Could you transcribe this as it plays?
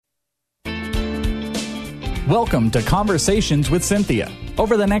Welcome to Conversations with Cinthia.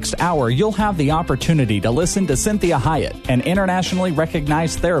 Over the next hour, you'll have the opportunity to listen to Cinthia Hiett, an internationally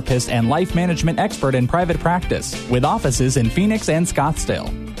recognized therapist and life management expert in private practice, with offices in Phoenix and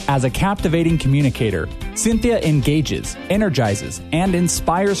Scottsdale. As a captivating communicator, Cinthia engages, energizes, and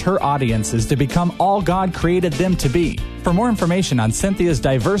inspires her audiences to become all God created them to be. For more information on Cinthia's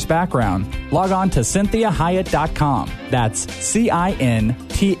diverse background, log on to CinthiaHiett.com. That's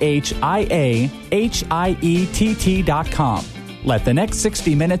CinthiaHiett.com. Let the next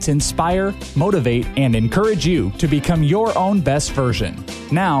 60 minutes inspire, motivate, and encourage you to become your own best version.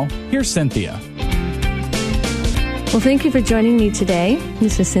 Now, here's Cinthia. Well, thank you for joining me today.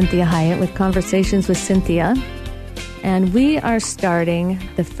 This is Cinthia Hiett with Conversations with Cinthia. And we are starting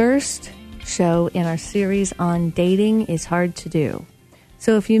the first show in our series on Dating is Hard to Do.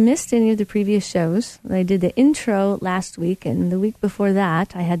 So if you missed any of the previous shows, I did the intro last week, and the week before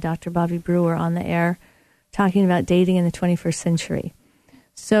that, I had Dr. Bobby Brewer on the air talking about dating in the 21st century.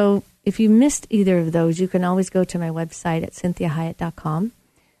 So if you missed either of those, you can always go to my website at CinthiaHiett.com.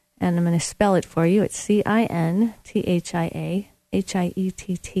 And I'm going to spell it for you. It's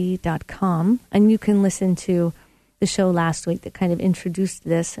CinthiaHiett.com. And you can listen to the show last week that kind of introduced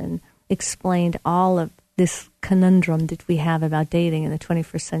this and explained all of this conundrum that we have about dating in the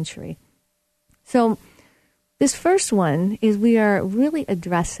 21st century. So this first one is we are really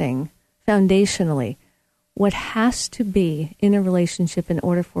addressing foundationally what has to be in a relationship in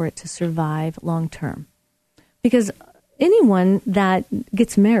order for it to survive long term. Because anyone that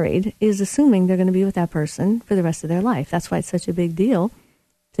gets married is assuming they're going to be with that person for the rest of their life. That's why it's such a big deal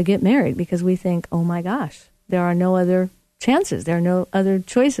to get married, because we think, oh my gosh, there are no other chances. There are no other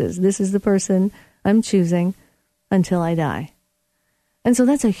choices. This is the person I'm choosing until I die. And so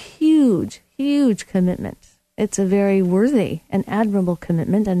that's a huge, huge commitment. It's a very worthy and admirable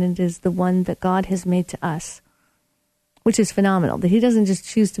commitment, and it is the one that God has made to us, which is phenomenal, that he doesn't just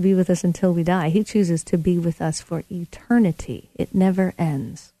choose to be with us until we die. He chooses to be with us for eternity. It never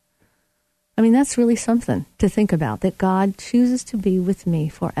ends. I mean, that's really something to think about, that God chooses to be with me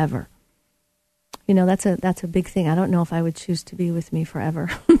forever. You know, that's a big thing. I don't know if I would choose to be with me forever,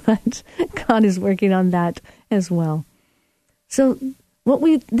 but God is working on that as well. So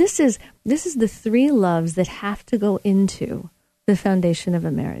this is the three loves that have to go into the foundation of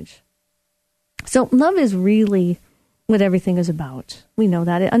a marriage. So love is really what everything is about. We know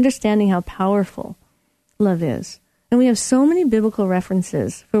that. Understanding how powerful love is. And we have so many biblical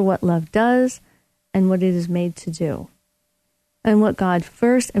references for what love does and what it is made to do. And what God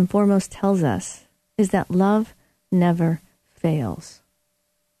first and foremost tells us is that love never fails.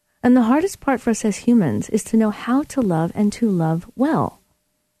 And the hardest part for us as humans is to know how to love and to love well,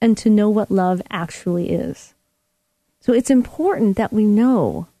 and to know what love actually is. So it's important that we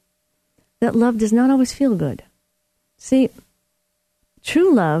know that love does not always feel good. See,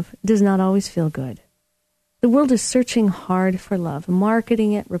 true love does not always feel good. The world is searching hard for love,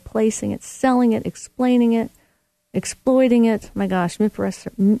 marketing it, replacing it, selling it, explaining it, exploiting it, my gosh,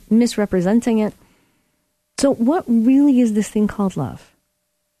 misrepresenting it. So what really is this thing called love?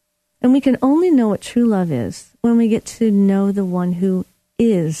 And we can only know what true love is when we get to know the one who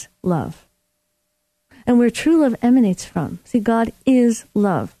is love. And where true love emanates from. See, God is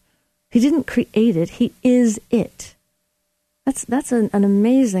love. He didn't create it. He is it. That's an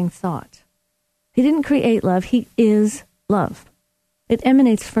amazing thought. He didn't create love. He is love. It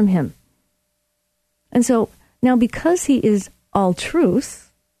emanates from him. And so now, because he is all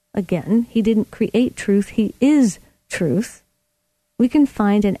truth, again, he didn't create truth. He is truth. We can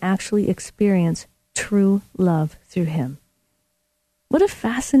find and actually experience true love through him. What a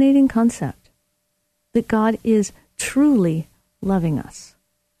fascinating concept, that God is truly loving us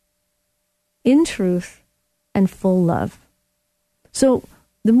in truth and full love. So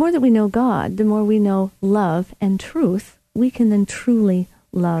the more that we know God, the more we know love and truth, we can then truly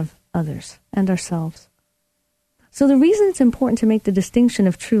love others and ourselves. So the reason it's important to make the distinction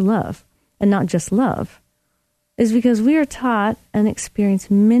of true love and not just love is because we are taught and experience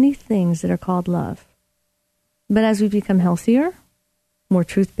many things that are called love. But as we become healthier, more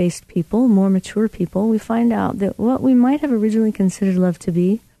truth-based people, more mature people, we find out that what we might have originally considered love to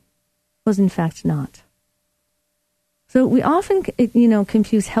be was in fact not. So we often,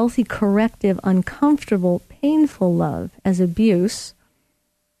 confuse healthy, corrective, uncomfortable, painful love as abuse.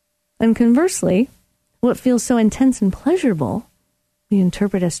 And conversely, what feels so intense and pleasurable, we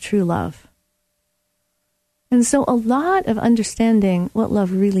interpret as true love. And so a lot of understanding what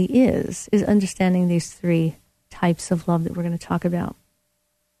love really is understanding these three types of love that we're going to talk about.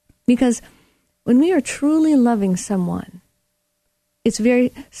 Because when we are truly loving someone, it's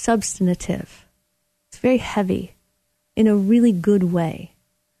very substantive. It's very heavy in a really good way.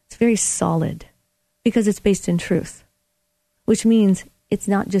 It's very solid because it's based in truth, which means it's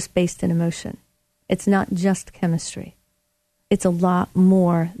not just based in emotion. It's not just chemistry. It's a lot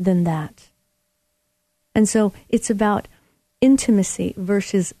more than that. And so it's about intimacy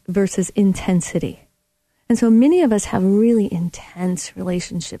versus intensity. And so many of us have really intense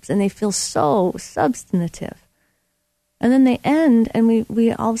relationships, and they feel so substantive. And then they end, and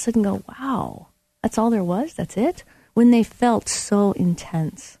we all of a sudden go, wow, that's all there was? That's it? When they felt so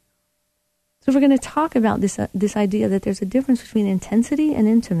intense. So we're going to talk about this idea that there's a difference between intensity and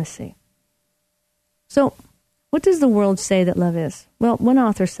intimacy. So what does the world say that love is? Well, one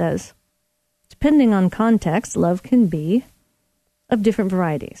author says, depending on context, love can be of different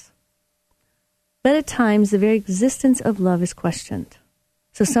varieties. But at times, the very existence of love is questioned.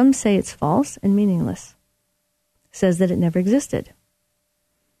 So some say it's false and meaningless. Says that it never existed.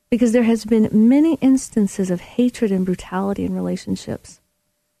 Because there has been many instances of hatred and brutality in relationships.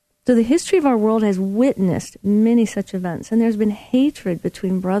 So the history of our world has witnessed many such events, and there's been hatred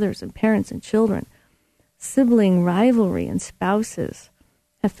between brothers and parents and children. Sibling rivalry and spouses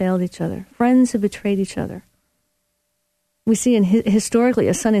have failed each other. Friends have betrayed each other. We see historically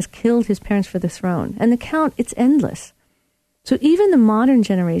a son has killed his parents for the throne. And the count, it's endless. So even the modern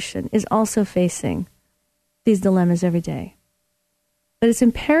generation is also facing these dilemmas every day. But it's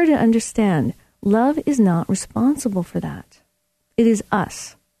imperative to understand love is not responsible for that. It is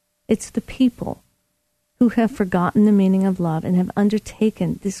us. It's the people who have forgotten the meaning of love and have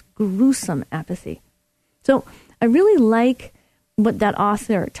undertaken this gruesome apathy. So I really like what that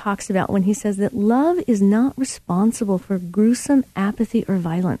author talks about when he says that love is not responsible for gruesome apathy or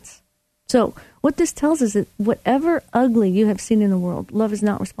violence. So what this tells us is that whatever ugly you have seen in the world, love is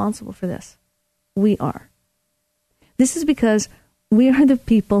not responsible for this. We are. This is because we are the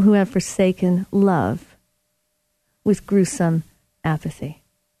people who have forsaken love with gruesome apathy.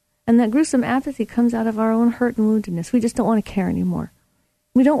 And that gruesome apathy comes out of our own hurt and woundedness. We just don't want to care anymore.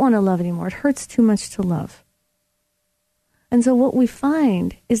 We don't want to love anymore. It hurts too much to love. And so what we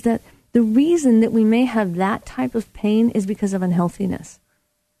find is that the reason that we may have that type of pain is because of unhealthiness.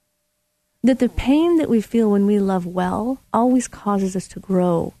 That the pain that we feel when we love well always causes us to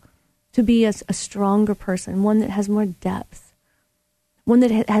grow, to be a stronger person, one that has more depth, one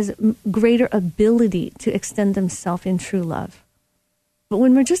that has greater ability to extend themselves in true love. But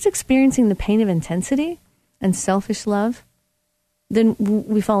when we're just experiencing the pain of intensity and selfish love, then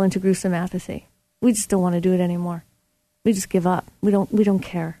we fall into gruesome apathy. We just don't want to do it anymore. We just give up. We don't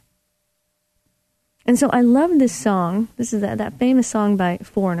care. And so I love this song. This is that famous song by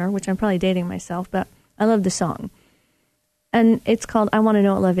Foreigner, which I'm probably dating myself, but I love the song. And it's called I Want to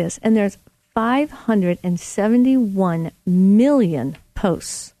Know What Love Is. And there's 571 million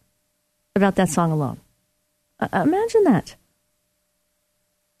posts about that song alone. Imagine that.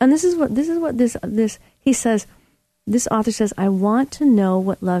 And this is what he says. This author says, I want to know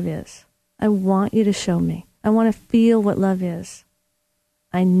what love is. I want you to show me. I want to feel what love is.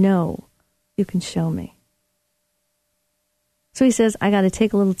 I know you can show me. So he says, I got to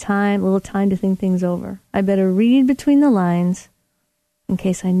take a little time to think things over. I better read between the lines in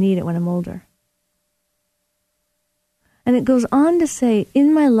case I need it when I'm older. And it goes on to say,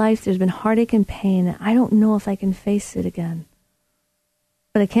 in my life there's been heartache and pain, and I don't know if I can face it again.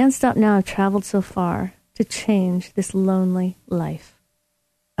 But I can't stop now. I've traveled so far to change this lonely life.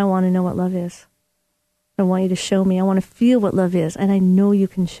 I want to know what love is. I want you to show me. I want to feel what love is, and I know you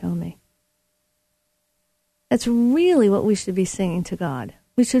can show me. That's really what we should be singing to God.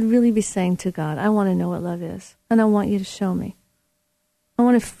 We should really be saying to God, I want to know what love is, and I want you to show me. I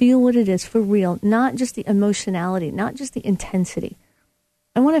want to feel what it is for real, not just the emotionality, not just the intensity.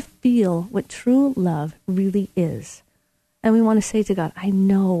 I want to feel what true love really is. And we want to say to God, I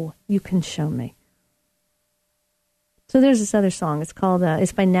know you can show me. So there's this other song. It's called,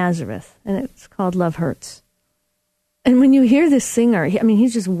 it's by Nazareth, and it's called Love Hurts. And when you hear this singer,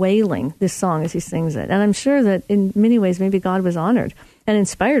 he's just wailing this song as he sings it. And I'm sure that in many ways, maybe God was honored and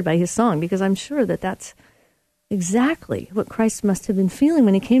inspired by his song, because I'm sure that that's exactly what Christ must have been feeling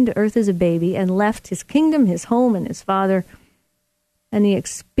when he came to earth as a baby and left his kingdom, his home, and his Father. And he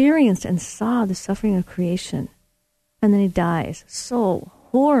experienced and saw the suffering of creation. And then he dies so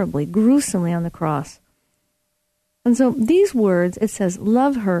horribly, gruesomely on the cross. And so these words, it says,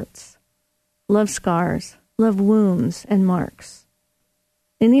 love hurts, love scars, love wounds and marks.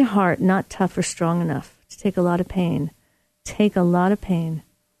 Any heart not tough or strong enough to take a lot of pain, take a lot of pain.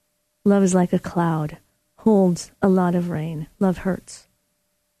 Love is like a cloud, holds a lot of rain. Love hurts.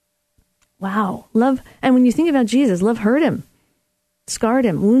 Wow. Love, and when you think about Jesus, love hurt him, scarred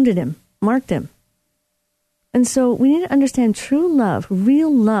him, wounded him, marked him. And so we need to understand true love,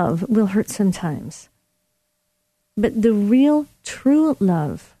 real love will hurt sometimes. But the real, true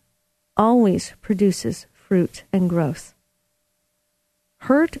love always produces fruit and growth.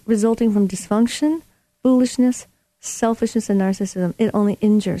 Hurt resulting from dysfunction, foolishness, selfishness, and narcissism, it only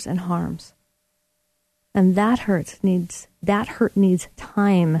injures and harms. And that hurt needs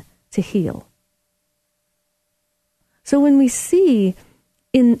time to heal. So when we see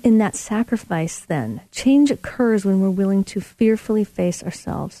in that sacrifice then, change occurs when we're willing to fearfully face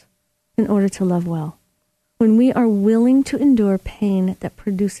ourselves in order to love well. When we are willing to endure pain that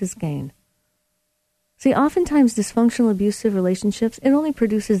produces gain. See, oftentimes dysfunctional, abusive relationships, it only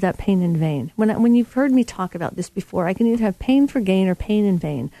produces that pain in vain. When you've heard me talk about this before, I can either have pain for gain or pain in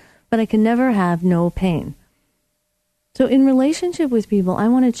vain, but I can never have no pain. So in relationship with people, I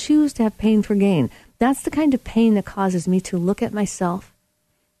want to choose to have pain for gain. That's the kind of pain that causes me to look at myself,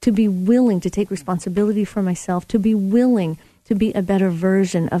 to be willing to take responsibility for myself, to be willing to be a better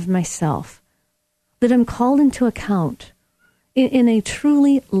version of myself, that I'm called into account in a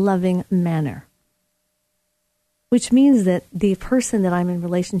truly loving manner. Which means that the person that I'm in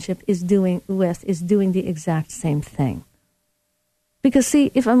relationship is doing the exact same thing. Because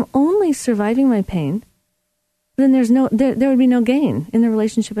see, if I'm only surviving my pain, then there would be no gain in the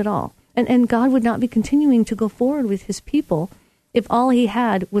relationship at all. And God would not be continuing to go forward with his people if all he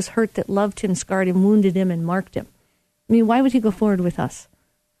had was hurt that loved him, scarred him, wounded him, and marked him. I mean, why would he go forward with us?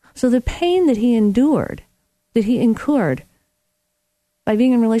 So the pain that he endured, that he incurred by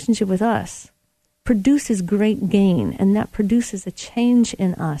being in relationship with us, produces great gain, and that produces a change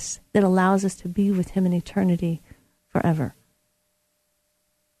in us that allows us to be with him in eternity forever.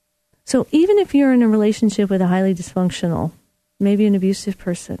 So even if you're in a relationship with a highly dysfunctional, maybe an abusive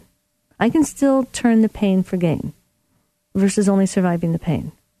person, I can still turn the pain for gain versus only surviving the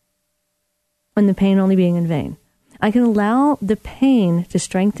pain, and the pain only being in vain. I can allow the pain to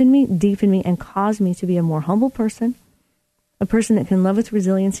strengthen me, deepen me, and cause me to be a more humble person, a person that can love with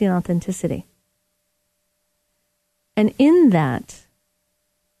resiliency and authenticity. And in that,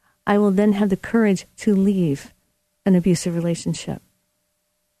 I will then have the courage to leave an abusive relationship,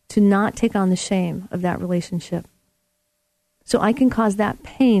 to not take on the shame of that relationship. So I can cause that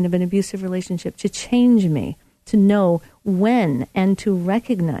pain of an abusive relationship to change me, to know when and to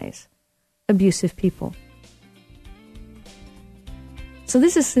recognize abusive people. So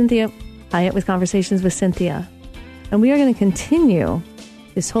this is Cinthia Hiett with Conversations with Cinthia. And we are going to continue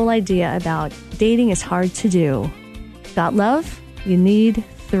this whole idea about dating is hard to do. Got love? You need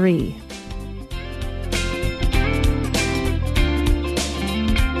 3.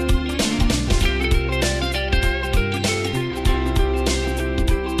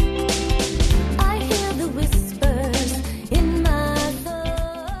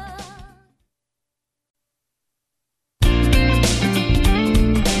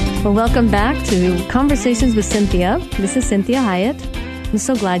 Well, welcome back to Conversations with Cinthia. This is Cinthia Hiett. I'm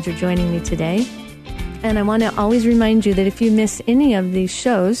so glad you're joining me today. And I want to always remind you that if you miss any of these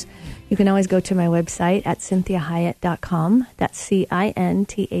shows, you can always go to my website at CinthiaHiett.com. That's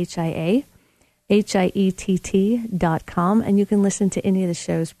CINTHIA, HIETT.com. And you can listen to any of the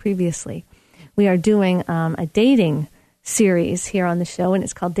shows previously. We are doing a dating series here on the show, and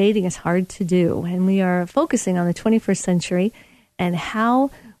it's called Dating is Hard to Do. And we are focusing on the 21st century and how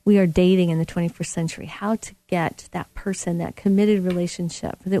we are dating in the 21st century, how to get that person, that committed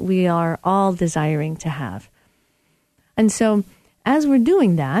relationship that we are all desiring to have. And so as we're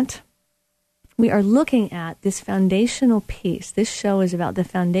doing that, we are looking at this foundational piece. This show is about the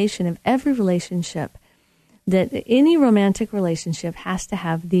foundation of every relationship, that any romantic relationship has to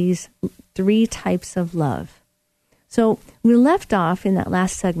have these 3 types of love. So we left off in that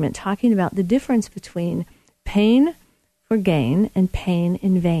last segment talking about the difference between pain for gain and pain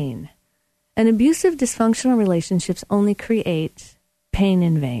in vain. And abusive, dysfunctional relationships only create pain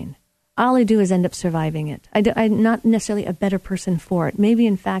in vain. All I do is end up surviving it. I'm not necessarily a better person for it. Maybe,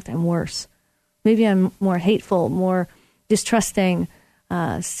 in fact, I'm worse. Maybe I'm more hateful, more distrusting,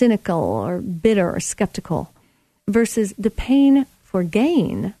 cynical, or bitter, or skeptical, versus the pain for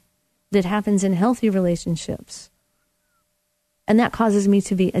gain that happens in healthy relationships. And that causes me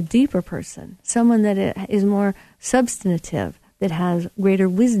to be a deeper person, someone that is more substantive, that has greater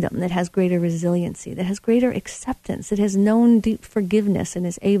wisdom, that has greater resiliency, that has greater acceptance, that has known deep forgiveness and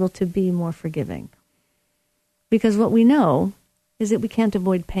is able to be more forgiving. Because what we know is that we can't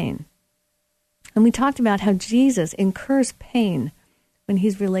avoid pain. And we talked about how Jesus incurs pain when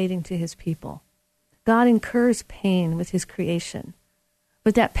he's relating to his people. God incurs pain with his creation.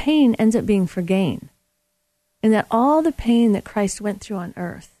 But that pain ends up being for gain. And that all the pain that Christ went through on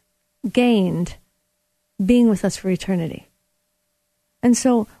earth gained being with us for eternity. And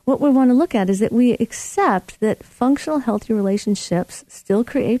so what we want to look at is that we accept that functional, healthy relationships still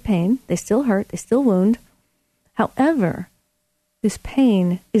create pain. They still hurt. They still wound. However, this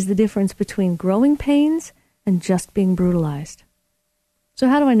pain is the difference between growing pains and just being brutalized. So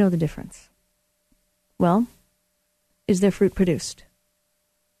how do I know the difference? Well, is there fruit produced?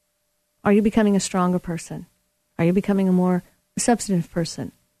 Are you becoming a stronger person? Are you becoming a more substantive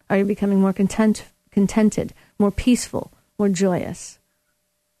person? Are you becoming more contented, more peaceful, more joyous,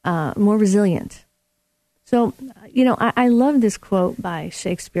 more resilient? So, I love this quote by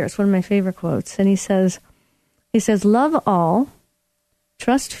Shakespeare. It's one of my favorite quotes. And he says, love all,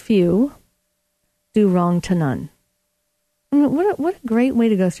 trust few, do wrong to none. I mean, what a great way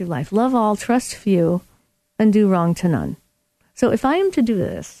to go through life. Love all, trust few, and do wrong to none. So if I am to do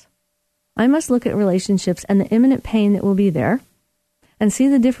this, I must look at relationships and the imminent pain that will be there and see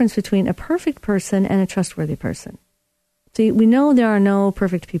the difference between a perfect person and a trustworthy person. See, we know there are no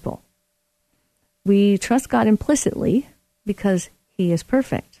perfect people. We trust God implicitly because he is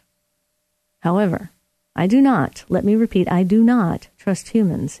perfect. However, I do not trust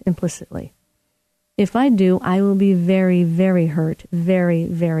humans implicitly. If I do, I will be very, very hurt very,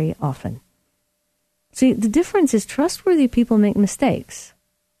 very often. See, the difference is trustworthy people make mistakes.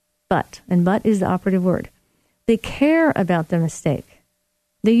 But is the operative word. They care about their mistake.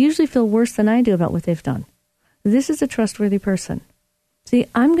 They usually feel worse than I do about what they've done. This is a trustworthy person. See,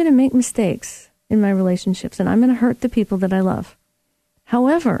 I'm going to make mistakes in my relationships, and I'm going to hurt the people that I love.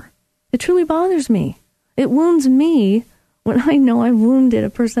 However, it truly bothers me. It wounds me when I know I wounded a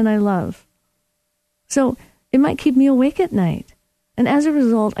person I love. So it might keep me awake at night. And as a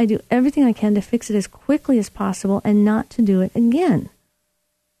result, I do everything I can to fix it as quickly as possible and not to do it again.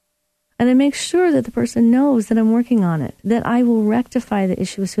 And I make sure that the person knows that I'm working on it, that I will rectify the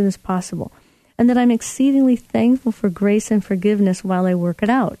issue as soon as possible, and that I'm exceedingly thankful for grace and forgiveness while I work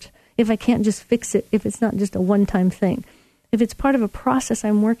it out. If I can't just fix it, if it's not just a one-time thing, if it's part of a process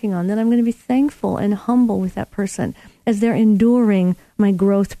I'm working on, then I'm going to be thankful and humble with that person as they're enduring my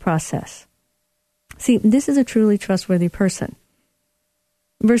growth process. See, this is a truly trustworthy person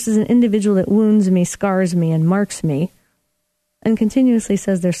versus an individual that wounds me, scars me, and marks me, and continuously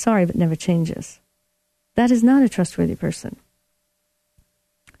says they're sorry but never changes. That is not a trustworthy person.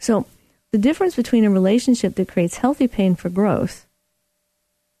 So the difference between a relationship that creates healthy pain for growth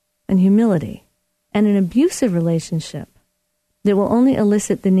and humility and an abusive relationship that will only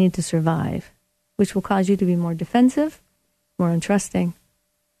elicit the need to survive, which will cause you to be more defensive, more untrusting,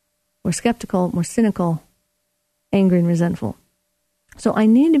 more skeptical, more cynical, angry, and resentful. So I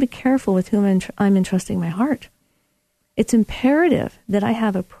need to be careful with whom I'm entrusting my heart. It's imperative that I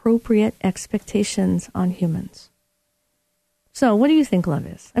have appropriate expectations on humans. So what do you think love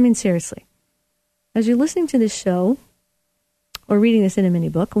is? I mean, seriously. As you're listening to this show or reading this in a mini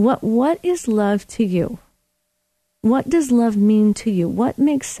book, what is love to you? What does love mean to you? What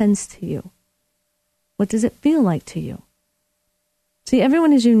makes sense to you? What does it feel like to you? See,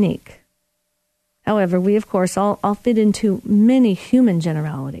 everyone is unique. However, we, of course, all fit into many human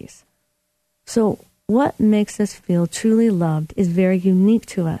generalities. So what makes us feel truly loved is very unique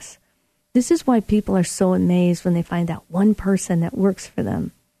to us. This is why people are so amazed when they find that one person that works for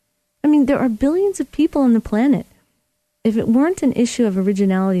them. I mean, there are billions of people on the planet. If it weren't an issue of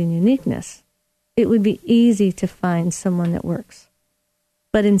originality and uniqueness, it would be easy to find someone that works.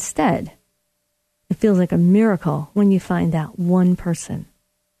 But instead, it feels like a miracle when you find that one person.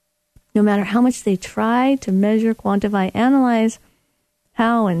 No matter how much they try to measure, quantify, analyze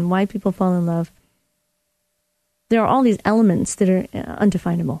how and why people fall in love, there are all these elements that are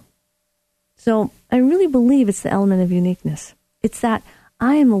undefinable. So I really believe it's the element of uniqueness. It's that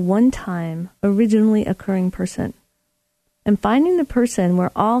I am a one-time, originally occurring person. And finding the person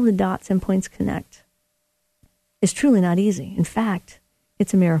where all the dots and points connect is truly not easy. In fact,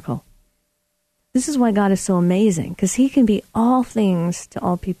 it's a miracle. This is why God is so amazing, because he can be all things to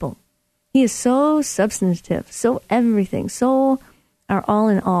all people. He is so substantive, so everything, so our all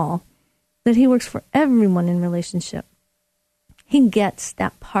in all, that he works for everyone in relationship. He gets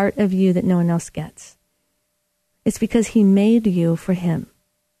that part of you that no one else gets. It's because he made you for him.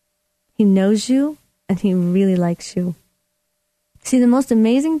 He knows you, and he really likes you. See, the most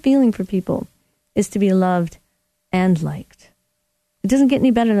amazing feeling for people is to be loved and liked. It doesn't get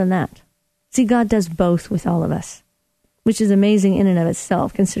any better than that. See, God does both with all of us, which is amazing in and of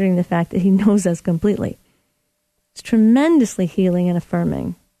itself, considering the fact that he knows us completely. It's tremendously healing and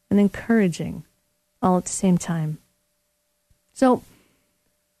affirming and encouraging all at the same time. So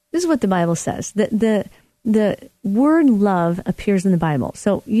this is what the Bible says, that the the word love appears in the Bible.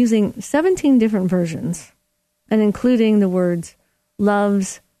 So using 17 different versions and including the words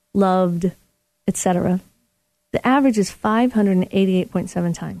loves, loved, etc., the average is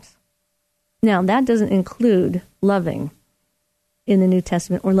 588.7 times. Now, that doesn't include loving in the New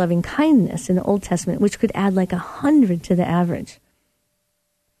Testament or loving kindness in the Old Testament, which could add like 100 to the average.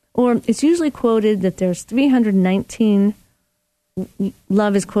 Or it's usually quoted that there's 319,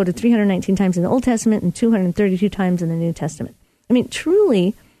 love is quoted 319 times in the Old Testament and 232 times in the New Testament. I mean,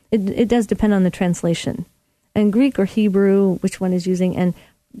 truly, it does depend on the translation. And Greek or Hebrew, which one is using, and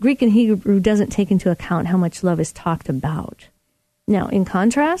Greek and Hebrew doesn't take into account how much love is talked about. Now, in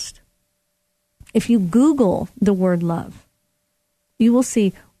contrast, if you Google the word love, you will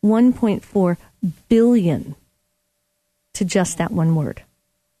see 1.4 billion to just that one word.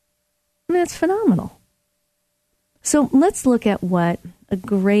 I mean, that's phenomenal. So let's look at what a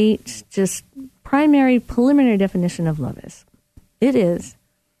great, just primary, preliminary definition of love is. It is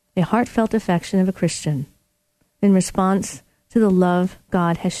a heartfelt affection of a Christian in response to the love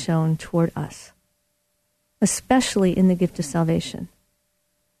God has shown toward us, especially in the gift of salvation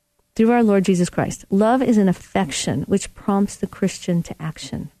through our Lord Jesus Christ. Love is an affection which prompts the Christian to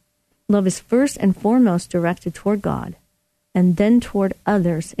action. Love is first and foremost directed toward God and then toward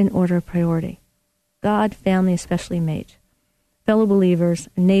others in order of priority. God, family, especially mate, fellow believers,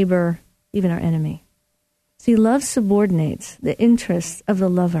 neighbor, even our enemy. See, love subordinates the interests of the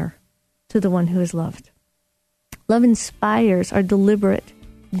lover to the one who is loved. Love inspires our deliberate,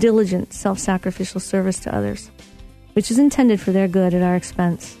 diligent, self-sacrificial service to others, which is intended for their good at our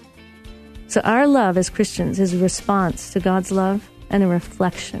expense. So our love as Christians is a response to God's love and a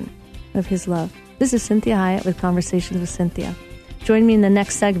reflection of His love. This is Cinthia Hiett with Conversations with Cinthia. Join me in the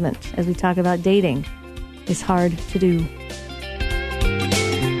next segment as we talk about dating. It's hard to do.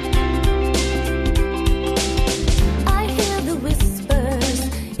 I hear the whispers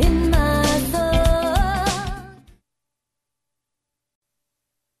in my thoughts.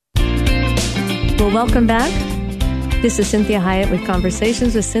 Well, welcome back. This is Cinthia Hiett with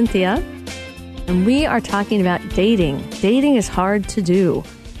Conversations with Cinthia. And we are talking about dating. Dating is hard to do.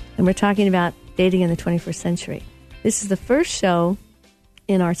 And we're talking about dating in the 21st century. This is the first show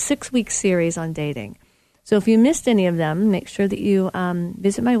in our 6-week series on dating. So if you missed any of them, make sure that you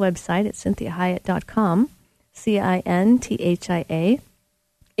visit my website at CinthiaHiett.com,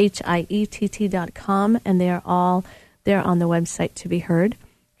 CinthiaHiett.com, and they are all there on the website to be heard.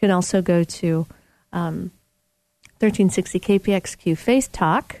 You can also go to 1360 KPXQ Faith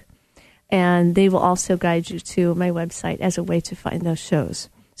Talk, and they will also guide you to my website as a way to find those shows.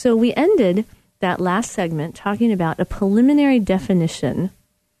 So we ended that last segment talking about a preliminary definition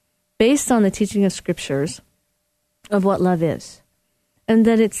based on the teaching of Scriptures of what love is, and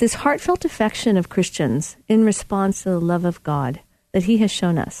that it's this heartfelt affection of Christians in response to the love of God that He has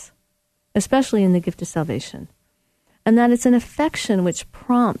shown us, especially in the gift of salvation, and that it's an affection which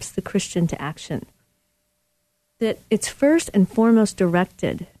prompts the Christian to action, that it's first and foremost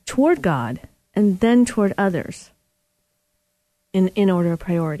directed toward God and then toward others in order of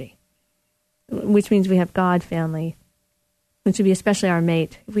priority, which means we have God, family, which would be especially our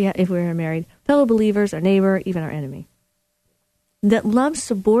mate if we are married, fellow believers, our neighbor, even our enemy. That love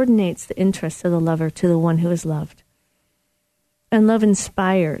subordinates the interests of the lover to the one who is loved. And love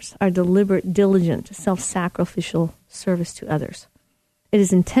inspires our deliberate, diligent, self-sacrificial service to others. It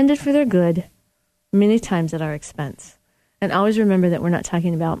is intended for their good, many times at our expense. And always remember that we're not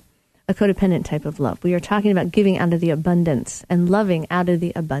talking about a codependent type of love. We are talking about giving out of the abundance and loving out of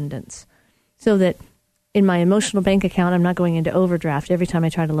the abundance. So that in my emotional bank account, I'm not going into overdraft every time I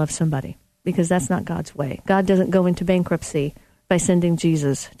try to love somebody, because that's not God's way. God doesn't go into bankruptcy by sending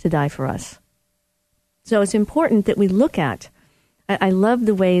Jesus to die for us. So it's important that we look at, I love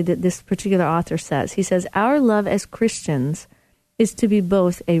the way that this particular author says. He says, our love as Christians is to be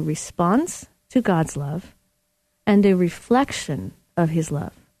both a response to God's love and a reflection of His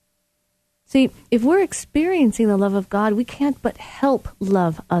love. See, if we're experiencing the love of God, we can't but help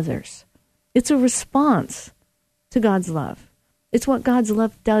love others. It's a response to God's love. It's what God's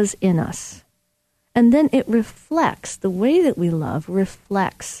love does in us. And then it reflects, the way that we love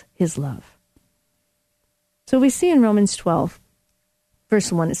reflects His love. So we see in Romans 12,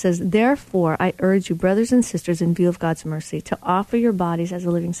 verse 1, it says, therefore I urge you, brothers and sisters, in view of God's mercy, to offer your bodies as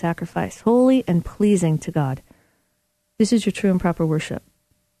a living sacrifice, holy and pleasing to God. This is your true and proper worship.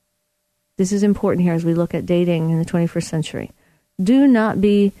 This is important here as we look at dating in the 21st century. Do not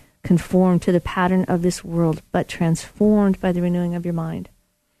be conformed to the pattern of this world, but transformed by the renewing of your mind.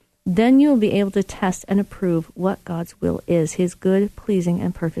 Then you will be able to test and approve what God's will is, His good, pleasing,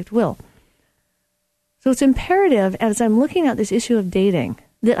 and perfect will. So it's imperative, as I'm looking at this issue of dating,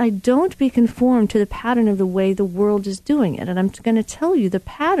 that I don't be conformed to the pattern of the way the world is doing it. And I'm going to tell you the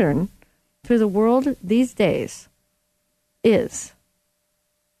pattern for the world these days is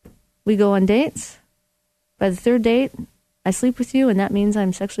we go on dates. By the third date, I sleep with you, and that means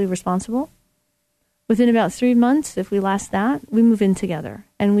I'm sexually responsible. Within about 3 months, if we last that, we move in together.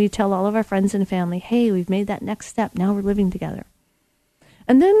 And we tell all of our friends and family, hey, we've made that next step. Now we're living together.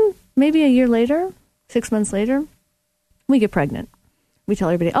 And then maybe a year later, 6 months later, we get pregnant. We tell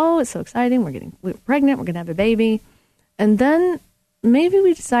everybody, oh, it's so exciting. We're pregnant. We're going to have a baby. And then maybe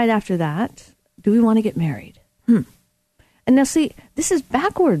we decide after that, do we want to get married? And now see, this is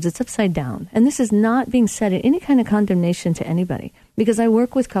backwards. It's upside down. And this is not being said in any kind of condemnation to anybody, because I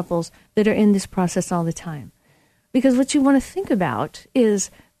work with couples that are in this process all the time. Because what you want to think about is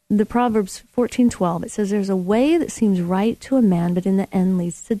the Proverbs 14:12. It says there's a way that seems right to a man, but in the end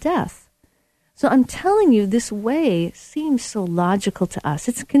leads to death. So I'm telling you, this way seems so logical to us.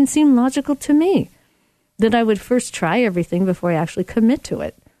 It can seem logical to me that I would first try everything before I actually commit to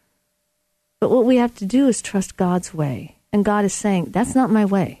it. But what we have to do is trust God's way. And God is saying, that's not my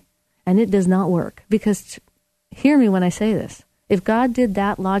way. And it does not work. Because, hear me when I say this, if God did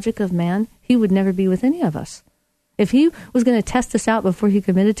that logic of man, he would never be with any of us. If he was going to test us out before he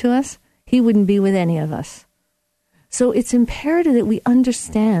committed to us, he wouldn't be with any of us. So it's imperative that we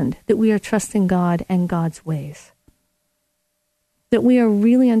understand that we are trusting God and God's ways. That we are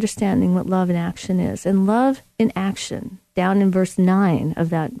really understanding what love in action is. And love in action, down in verse 9 of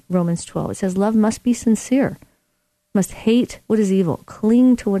that Romans 12, it says love must be sincere, must hate what is evil,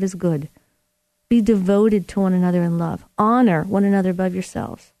 cling to what is good, be devoted to one another in love, honor one another above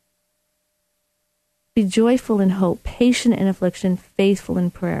yourselves. Be joyful in hope, patient in affliction, faithful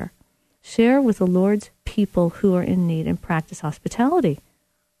in prayer. Share with the Lord's people who are in need and practice hospitality.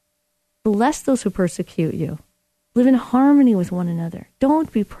 Bless those who persecute you. Live in harmony with one another.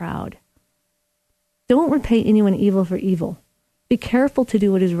 Don't be proud. Don't repay anyone evil for evil. Be careful to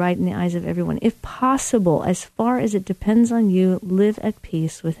do what is right in the eyes of everyone. If possible, as far as it depends on you, live at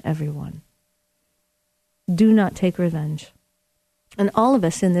peace with everyone. Do not take revenge. And all of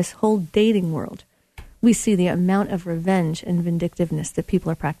us in this whole dating world, we see the amount of revenge and vindictiveness that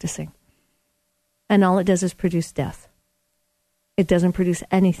people are practicing. And all it does is produce death. It doesn't produce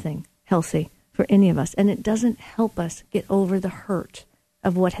anything healthy for any of us. And it doesn't help us get over the hurt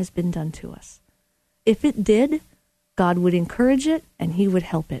of what has been done to us. If it did, God would encourage it and he would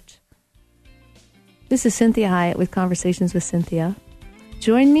help it. This is Cinthia Hiett with Conversations with Cinthia.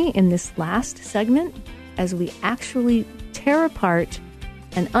 Join me in this last segment as we actually tear apart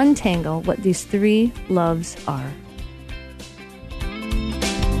and untangle what these three loves are.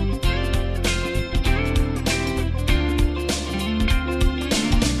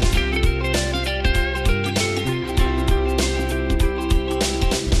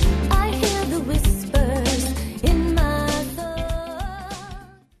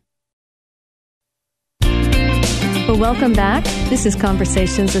 Welcome back. This is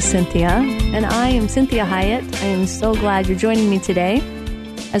Conversations with Cinthia, and I am Cinthia Hiett. I am so glad you're joining me today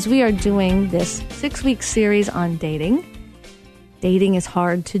as we are doing this 6-week series on dating. Dating is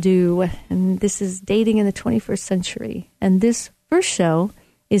hard to do, and this is dating in the 21st century. And this first show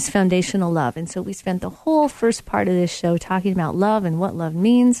is Foundational Love. And so we spent the whole first part of this show talking about love and what love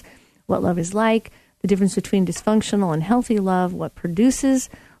means, what love is like, the difference between dysfunctional and healthy love, what produces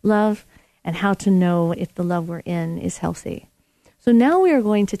love, and how to know if the love we're in is healthy. So now we are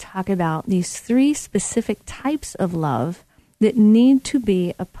going to talk about these 3 specific types of love that need to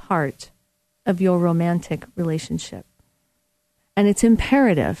be a part of your romantic relationship. And it's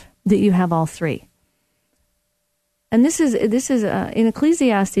imperative that you have all 3. And this is in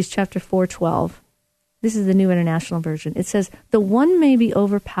Ecclesiastes chapter 4:12. This is the New International Version. It says, "The one may be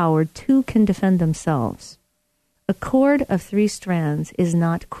overpowered, 2 can defend themselves. A cord of 3 strands is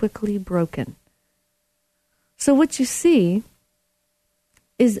not quickly broken." So what you see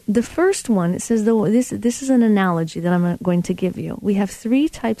is the first one. It says, though, this is an analogy that I'm going to give you. We have 3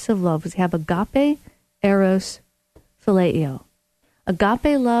 types of love. We have agape, eros, phileo.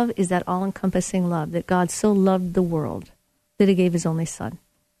 Agape love is that all-encompassing love that God so loved the world that he gave his only son.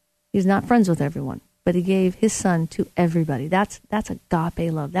 He's not friends with everyone, but he gave his son to everybody. That's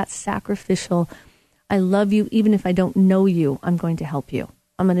agape love. That's sacrificial. I love you. Even if I don't know you, I'm going to help you.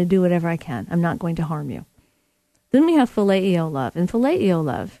 I'm going to do whatever I can. I'm not going to harm you. Then we have phileo love. And phileo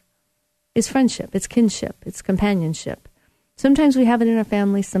love is friendship. It's kinship. It's companionship. Sometimes we have it in our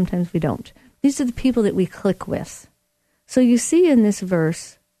family. Sometimes we don't. These are the people that we click with. So you see in this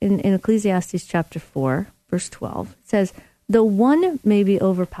verse, in Ecclesiastes chapter 4, verse 12, it says, "The one may be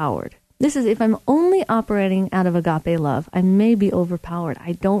overpowered." This is if I'm only operating out of agape love, I may be overpowered.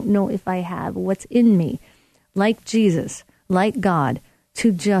 I don't know if I have what's in me, like Jesus, like God,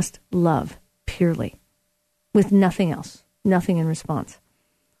 to just love purely, with nothing else, nothing in response.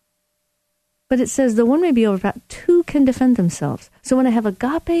 But it says the one may be overpowered, two can defend themselves. So when I have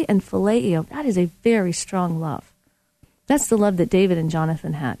agape and phileo, that is a very strong love. That's the love that David and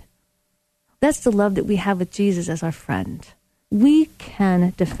Jonathan had. That's the love that we have with Jesus as our friend. We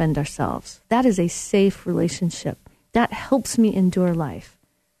can defend ourselves. That is a safe relationship. That helps me endure life.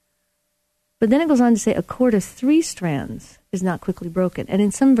 But then it goes on to say a cord of 3 strands is not quickly broken. And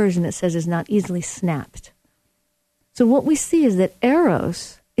in some version it says is not easily snapped. So what we see is that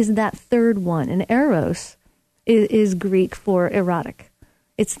eros is that third one. And eros is Greek for erotic.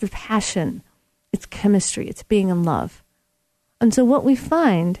 It's the passion. It's chemistry. It's being in love. And so what we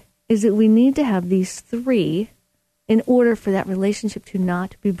find is that we need to have these 3 in order for that relationship to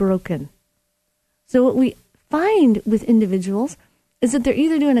not be broken. So what we find with individuals is that they're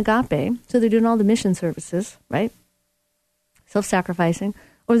either doing agape, so they're doing all the mission services, right? Self-sacrificing,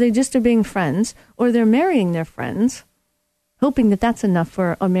 or they just are being friends, or they're marrying their friends, hoping that that's enough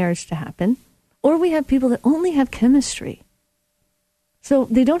for a marriage to happen. Or we have people that only have chemistry. So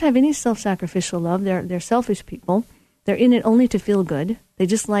they don't have any self-sacrificial love. They're selfish people. They're in it only to feel good. They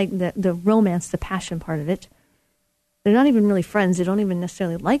just like the romance, the passion part of it. They're not even really friends. They don't even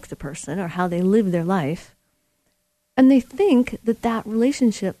necessarily like the person or how they live their life. And they think that that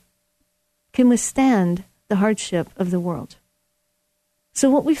relationship can withstand the hardship of the world. So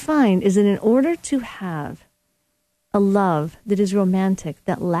what we find is that in order to have a love that is romantic,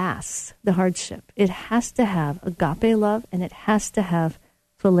 that lasts the hardship, it has to have agape love and it has to have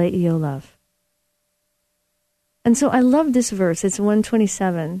phileo love. And so I love this verse. It's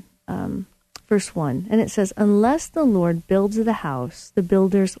 127, verse 1. And it says, unless the Lord builds the house, the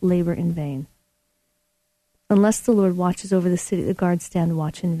builders labor in vain. Unless the Lord watches over the city, the guards stand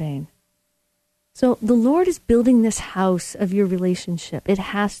watch in vain. So the Lord is building this house of your relationship. It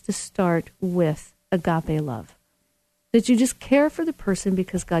has to start with agape love. That you just care for the person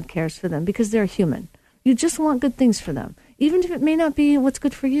because God cares for them, because they're human. You just want good things for them, even if it may not be what's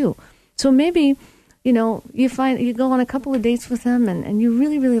good for you. So maybe, you go on a couple of dates with them and you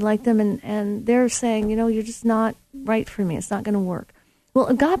really, really like them and they're saying, you're just not right for me. It's not going to work. Well,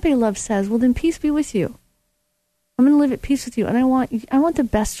 agape love says, well, then peace be with you. I'm going to live at peace with you. And I want the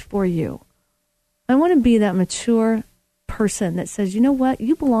best for you. I want to be that mature person that says, you know what?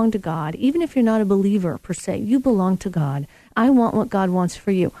 You belong to God. Even if you're not a believer per se, you belong to God. I want what God wants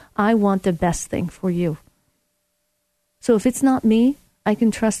for you. I want the best thing for you. So if it's not me, I can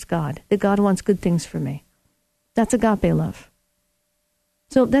trust God, that God wants good things for me. That's agape love.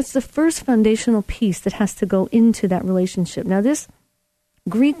 So that's the first foundational piece that has to go into that relationship. Now, this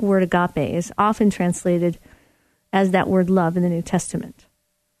Greek word agape is often translated as that word love in the New Testament.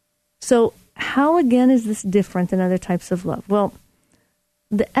 So how, again, is this different than other types of love? Well,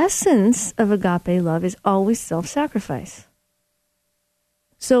 the essence of agape love is always self-sacrifice.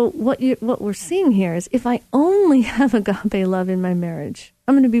 So what we're seeing here is if I only have agape love in my marriage,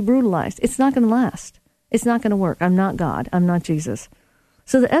 I'm going to be brutalized. It's not going to last. It's not going to work. I'm not God. I'm not Jesus.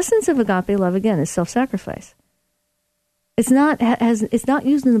 So the essence of agape love, again, is self-sacrifice. It's not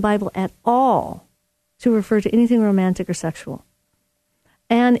used in the Bible at all to refer to anything romantic or sexual.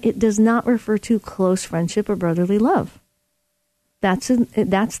 And it does not refer to close friendship or brotherly love. That's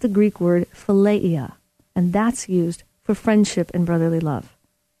the Greek word phileia, and that's used for friendship and brotherly love.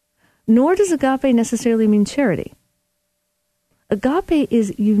 Nor does agape necessarily mean charity. Agape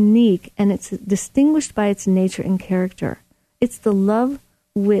is unique and it's distinguished by its nature and character. It's the love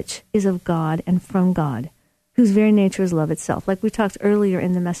which is of God and from God, whose very nature is love itself. Like we talked earlier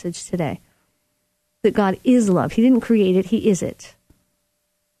in the message today, that God is love. He didn't create it, He is it.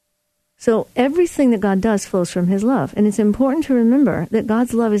 So everything that God does flows from His love. And it's important to remember that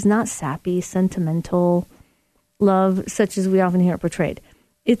God's love is not sappy, sentimental love, such as we often hear it portrayed.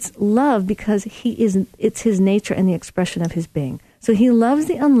 It's love because it's His nature and the expression of His being. So He loves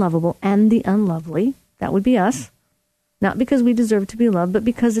the unlovable and the unlovely. That would be us. Not because we deserve to be loved, but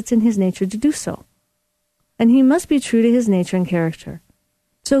because it's in His nature to do so. And He must be true to His nature and character.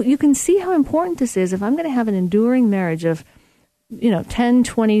 So you can see how important this is. If I'm going to have an enduring marriage of 10,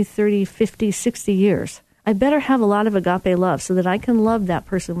 20, 30, 50, 60 years, I better have a lot of agape love so that I can love that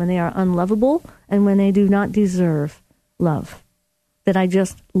person when they are unlovable and when they do not deserve love. That I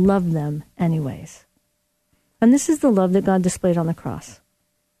just love them anyways. And this is the love that God displayed on the cross.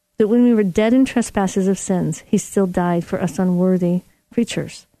 That when we were dead in trespasses of sins, He still died for us unworthy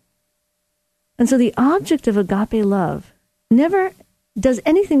creatures. And so the object of agape love never does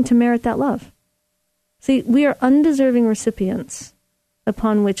anything to merit that love. See, we are undeserving recipients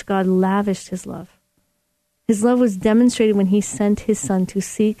upon which God lavished his love. His love was demonstrated when he sent his Son to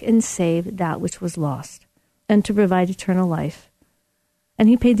seek and save that which was lost and to provide eternal life. And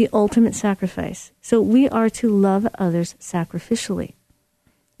he paid the ultimate sacrifice. So we are to love others sacrificially.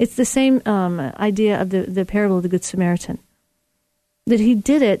 It's the same idea of the parable of the Good Samaritan, that he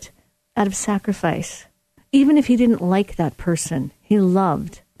did it out of sacrifice. Even if he didn't like that person, he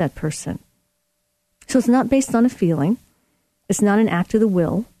loved that person. So it's not based on a feeling. It's not an act of the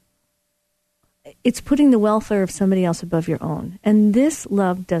will. It's putting the welfare of somebody else above your own. And this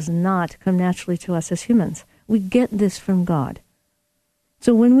love does not come naturally to us as humans. We get this from God.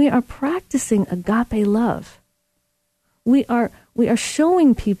 So when we are practicing agape love, we are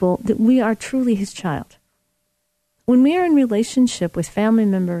showing people that we are truly his child. When we are in relationship with family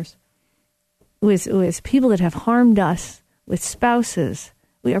members, with people that have harmed us, with spouses,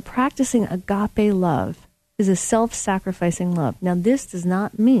 we are practicing agape love. Is a self-sacrificing love. Now, this does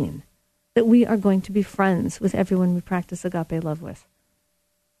not mean that we are going to be friends with everyone we practice agape love with.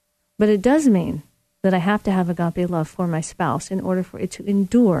 But it does mean that I have to have agape love for my spouse in order for it to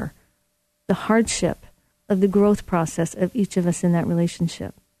endure the hardship of the growth process of each of us in that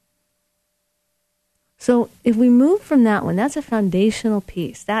relationship. So if we move from that one, that's a foundational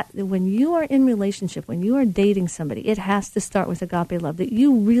piece. That when you are in relationship, when you are dating somebody, it has to start with agape love, that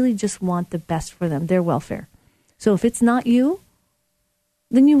you really just want the best for them, their welfare. So if it's not you,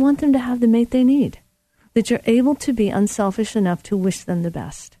 then you want them to have the mate they need, that you're able to be unselfish enough to wish them the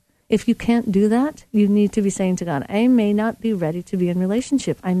best. If you can't do that, you need to be saying to God, I may not be ready to be in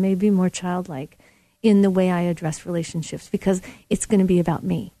relationship. I may be more childlike in the way I address relationships because it's going to be about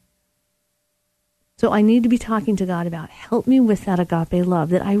me. So I need to be talking to God about, help me with that agape love,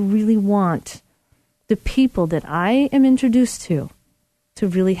 that I really want the people that I am introduced to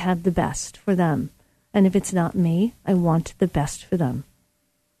really have the best for them. And if it's not me, I want the best for them.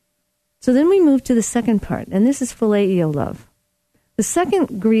 So then we move to the second part, and this is phileo love. The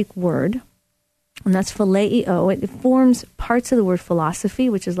second Greek word, and that's phileo, it forms parts of the word philosophy,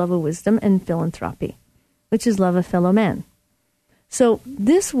 which is love of wisdom, and philanthropy, which is love of fellow man. So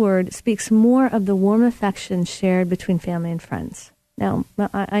this word speaks more of the warm affection shared between family and friends. Now,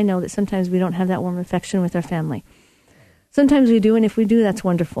 I know that sometimes we don't have that warm affection with our family. Sometimes we do, and if we do, that's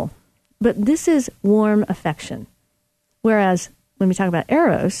wonderful. But this is warm affection. Whereas when we talk about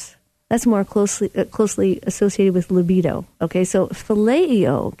eros, that's more closely associated with libido. Okay, so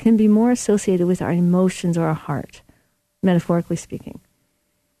phileo can be more associated with our emotions or our heart, metaphorically speaking.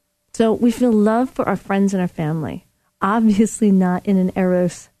 So we feel love for our friends and our family. Obviously not in an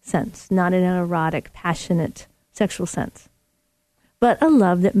eros sense, not in an erotic, passionate, sexual sense, but a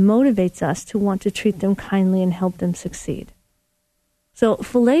love that motivates us to want to treat them kindly and help them succeed. So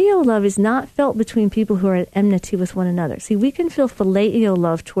phileo love is not felt between people who are at enmity with one another. See, we can feel phileo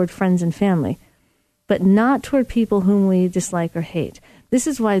love toward friends and family, but not toward people whom we dislike or hate. This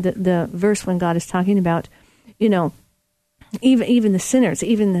is why the verse when God is talking about, even the sinners,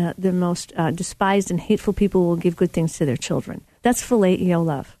 even the most despised and hateful people will give good things to their children. That's phileo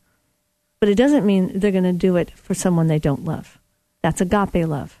love. But it doesn't mean they're going to do it for someone they don't love. That's agape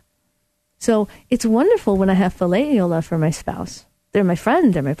love. So it's wonderful when I have phileo love for my spouse. They're my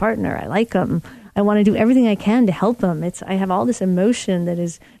friend, they're my partner, I like them. I want to do everything I can to help them. I have all this emotion that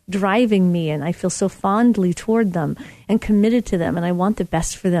is driving me, and I feel so fondly toward them and committed to them, and I want the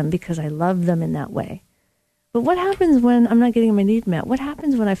best for them because I love them in that way. But what happens when I'm not getting my need met? What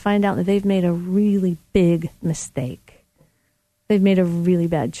happens when I find out that they've made a really big mistake? They've made a really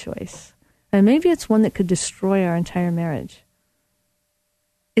bad choice. And maybe it's one that could destroy our entire marriage.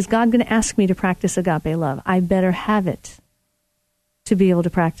 Is God going to ask me to practice agape love? I better have it to be able to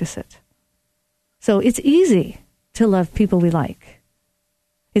practice it. So it's easy to love people we like.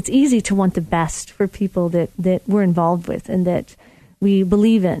 It's easy to want the best for people that we're involved with and that we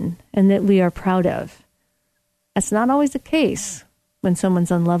believe in and that we are proud of. That's not always the case when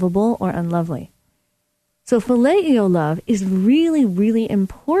someone's unlovable or unlovely. So phileo love is really, really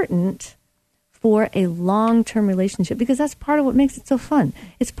important for a long-term relationship because that's part of what makes it so fun.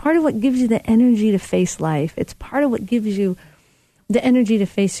 It's part of what gives you the energy to face life. It's part of what gives you the energy to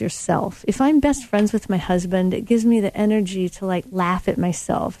face yourself. If I'm best friends with my husband, it gives me the energy to laugh at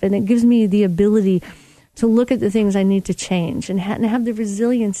myself, and it gives me the ability to look at the things I need to change and have the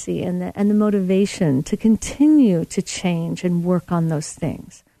resiliency and the motivation to continue to change and work on those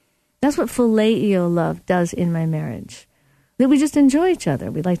things. That's what phileo love does in my marriage. That we just enjoy each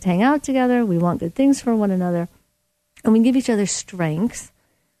other. We like to hang out together. We want good things for one another. And we give each other strength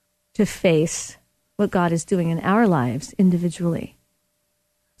to face what God is doing in our lives individually.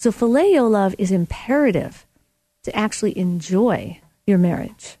 So phileo love is imperative to actually enjoy your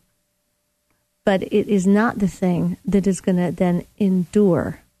marriage. But it is not the thing that is going to then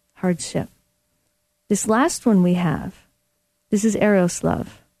endure hardship. This last one we have, this is eros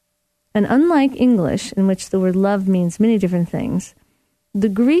love. And unlike English, in which the word love means many different things, the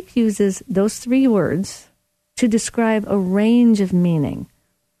Greek uses those three words to describe a range of meaning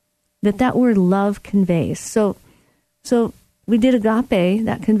that word love conveys. So we did agape,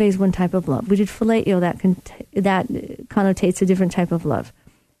 that conveys one type of love. We did phileo, that connotates a different type of love.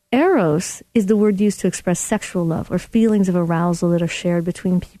 Eros is the word used to express sexual love or feelings of arousal that are shared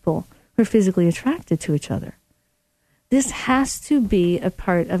between people who are physically attracted to each other. This has to be a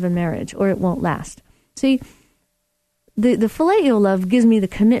part of a marriage or it won't last. See, the phileo love gives me the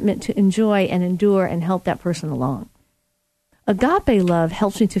commitment to enjoy and endure and help that person along. Agape love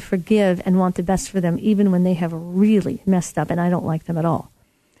helps me to forgive and want the best for them even when they have really messed up and I don't like them at all.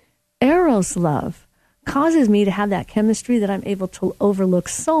 Eros love causes me to have that chemistry that I'm able to overlook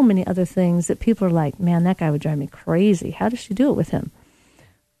so many other things that people are like, man, that guy would drive me crazy. How does she do it with him?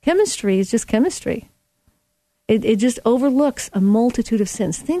 Chemistry is just chemistry. It just overlooks a multitude of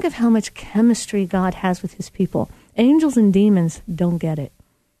sins. Think of how much chemistry God has with his people. Angels and demons don't get it.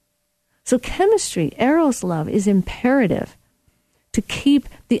 So chemistry, eros love, is imperative to keep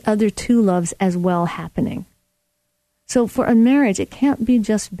the other two loves as well happening. So for a marriage, it can't be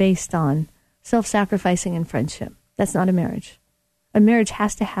just based on self-sacrificing and friendship. That's not a marriage. A marriage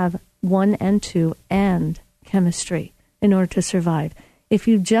has to have 1 and 2 and chemistry in order to survive. If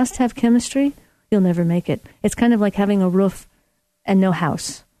you just have chemistry, you'll never make it. It's kind of like having a roof and no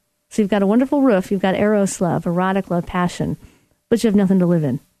house. So you've got a wonderful roof, you've got eros love, erotic love, passion, but you have nothing to live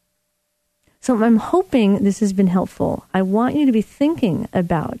in. So I'm hoping this has been helpful. I want you to be thinking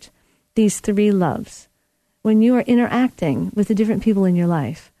about these 3 loves when you are interacting with the different people in your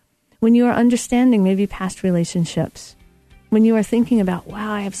life, when you are understanding maybe past relationships, when you are thinking about,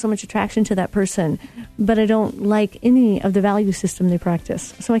 wow, I have so much attraction to that person, but I don't like any of the value system they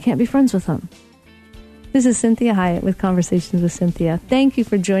practice, so I can't be friends with them. This is Cinthia Hiett with Conversations with Cinthia. Thank you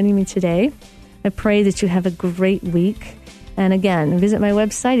for joining me today. I pray that you have a great week. And again, visit my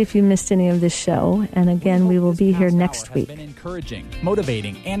website if you missed any of this show. And again, we will be here next week. Has been encouraging,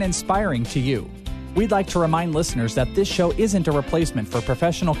 motivating, and inspiring to you. We'd like to remind listeners that this show isn't a replacement for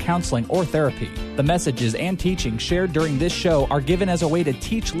professional counseling or therapy. The messages and teachings shared during this show are given as a way to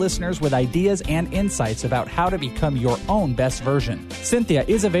teach listeners with ideas and insights about how to become your own best version. Cinthia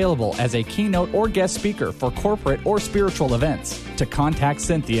is available as a keynote or guest speaker for corporate or spiritual events. To contact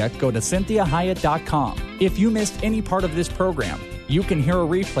Cinthia, go to CinthiaHiett.com. If you missed any part of this program, you can hear a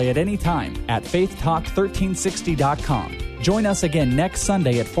replay at any time at faithtalk1360.com. Join us again next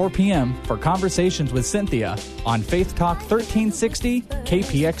Sunday at 4 p.m. for Conversations with Cinthia on Faith Talk 1360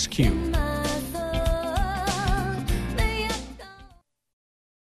 KPXQ.